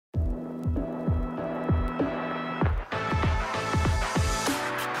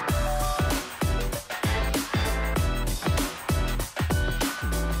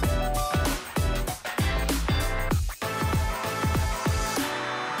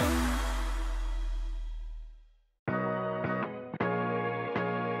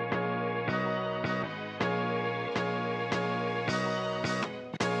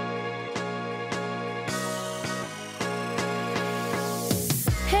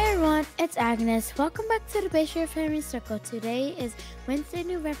everyone, it's Agnes. Welcome back to the Bayshore Family Circle. Today is Wednesday,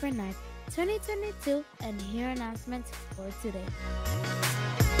 November 9th, 2022, and here are announcements for today.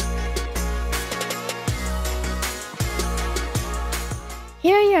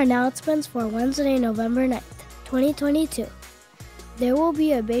 Here are your announcements for Wednesday, November 9th, 2022. There will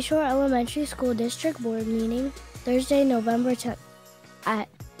be a Bayshore Elementary School District Board meeting Thursday, November 10th at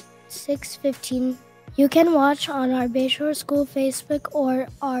 6:15. You can watch on our Bayshore School Facebook or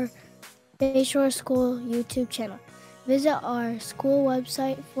our Bayshore School YouTube channel. Visit our school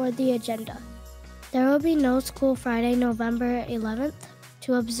website for the agenda. There will be no school Friday, November 11th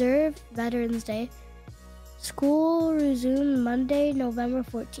to observe Veterans Day. School resumes Monday, November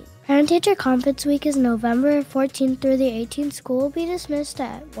 14th. Parent-Teacher Conference Week is November 14th through the 18th. School will be dismissed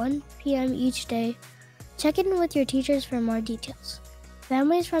at 1 p.m. each day. Check in with your teachers for more details.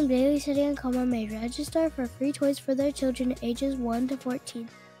 Families from Daly City and Como may register for free toys for their children ages 1 to 14.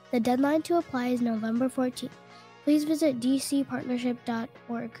 The deadline to apply is November 14th. Please visit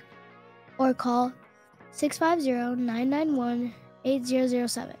dcpartnership.org or call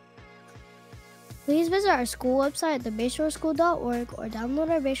 650-991-8007. Please visit our school website at thebayshoreschool.org or download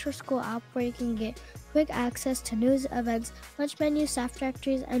our Bayshore School app where you can get quick access to news, events, lunch menus, staff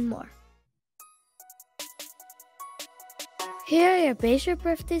directories, and more. Here are your Bayshore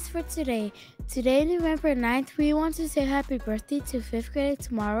birthdays for today. Today, November 9th, we want to say happy birthday to 5th grade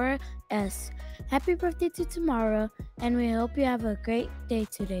Tamara S. Happy birthday to Tamara, and we hope you have a great day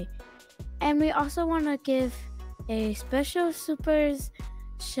today. And we also want to give a special supers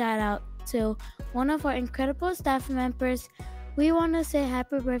shout out to one of our incredible staff members. We want to say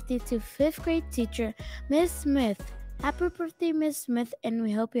happy birthday to 5th grade teacher, Miss Smith. Happy birthday, Miss Smith, and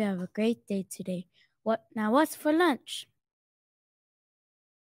we hope you have a great day today. What's for lunch?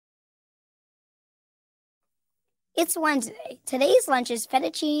 It's Wednesday. Today's lunch is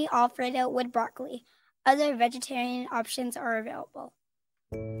fettuccine alfredo with broccoli. Other vegetarian options are available.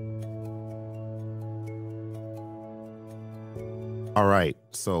 All right,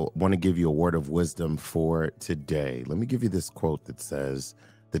 so I want to give you a word of wisdom for today. Let me give you this quote that says,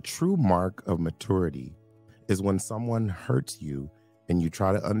 "The true mark of maturity is when someone hurts you and you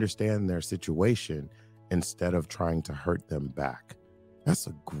try to understand their situation instead of trying to hurt them back." That's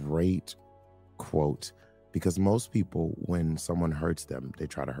a great quote, because most people, when someone hurts them, they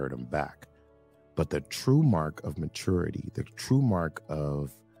try to hurt them back. But the true mark of maturity, the true mark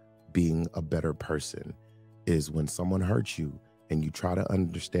of being a better person, is when someone hurts you and you try to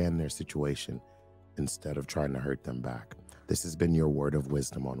understand their situation instead of trying to hurt them back. This has been your word of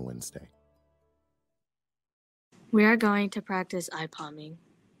wisdom on Wednesday. We are going to practice eye palming.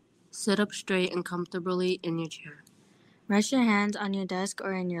 Sit up straight and comfortably in your chair. Rest your hands on your desk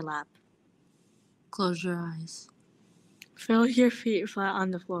or in your lap. Close your eyes. Feel your feet flat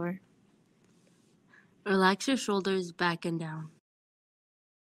on the floor. Relax your shoulders back and down.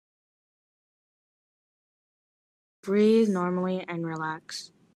 Breathe normally and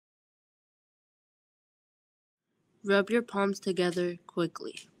relax. Rub your palms together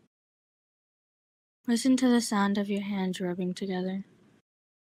quickly. Listen to the sound of your hands rubbing together.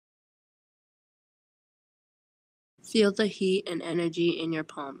 Feel the heat and energy in your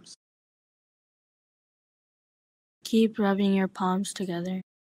palms. Keep rubbing your palms together.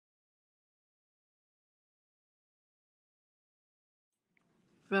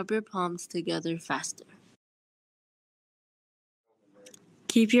 Rub your palms together faster.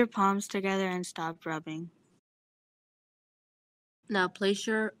 Keep your palms together and stop rubbing. Now place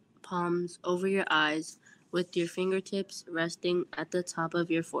your palms over your eyes with your fingertips resting at the top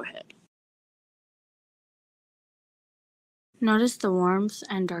of your forehead. Notice the warmth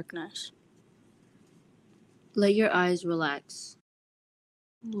and darkness. Let your eyes relax.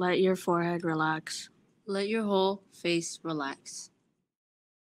 Let your forehead relax. Let your whole face relax.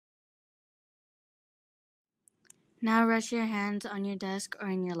 Now rest your hands on your desk or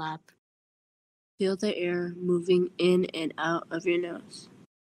in your lap. Feel the air moving in and out of your nose.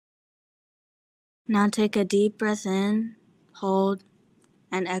 Now take a deep breath in, hold,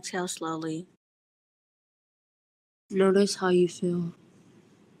 and exhale slowly. Notice how you feel.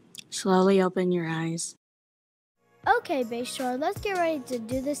 Slowly open your eyes. Okay, Bayshore, let's get ready to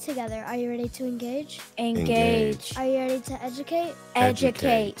do this together. Are you ready to engage? Engage. Are you ready to educate?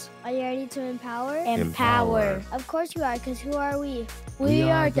 Educate. Are you ready to empower? Empower. Of course you are, because who are we? We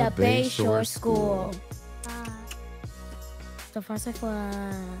are the Bayshore School. Ah. So far, so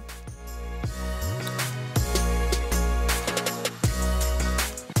far.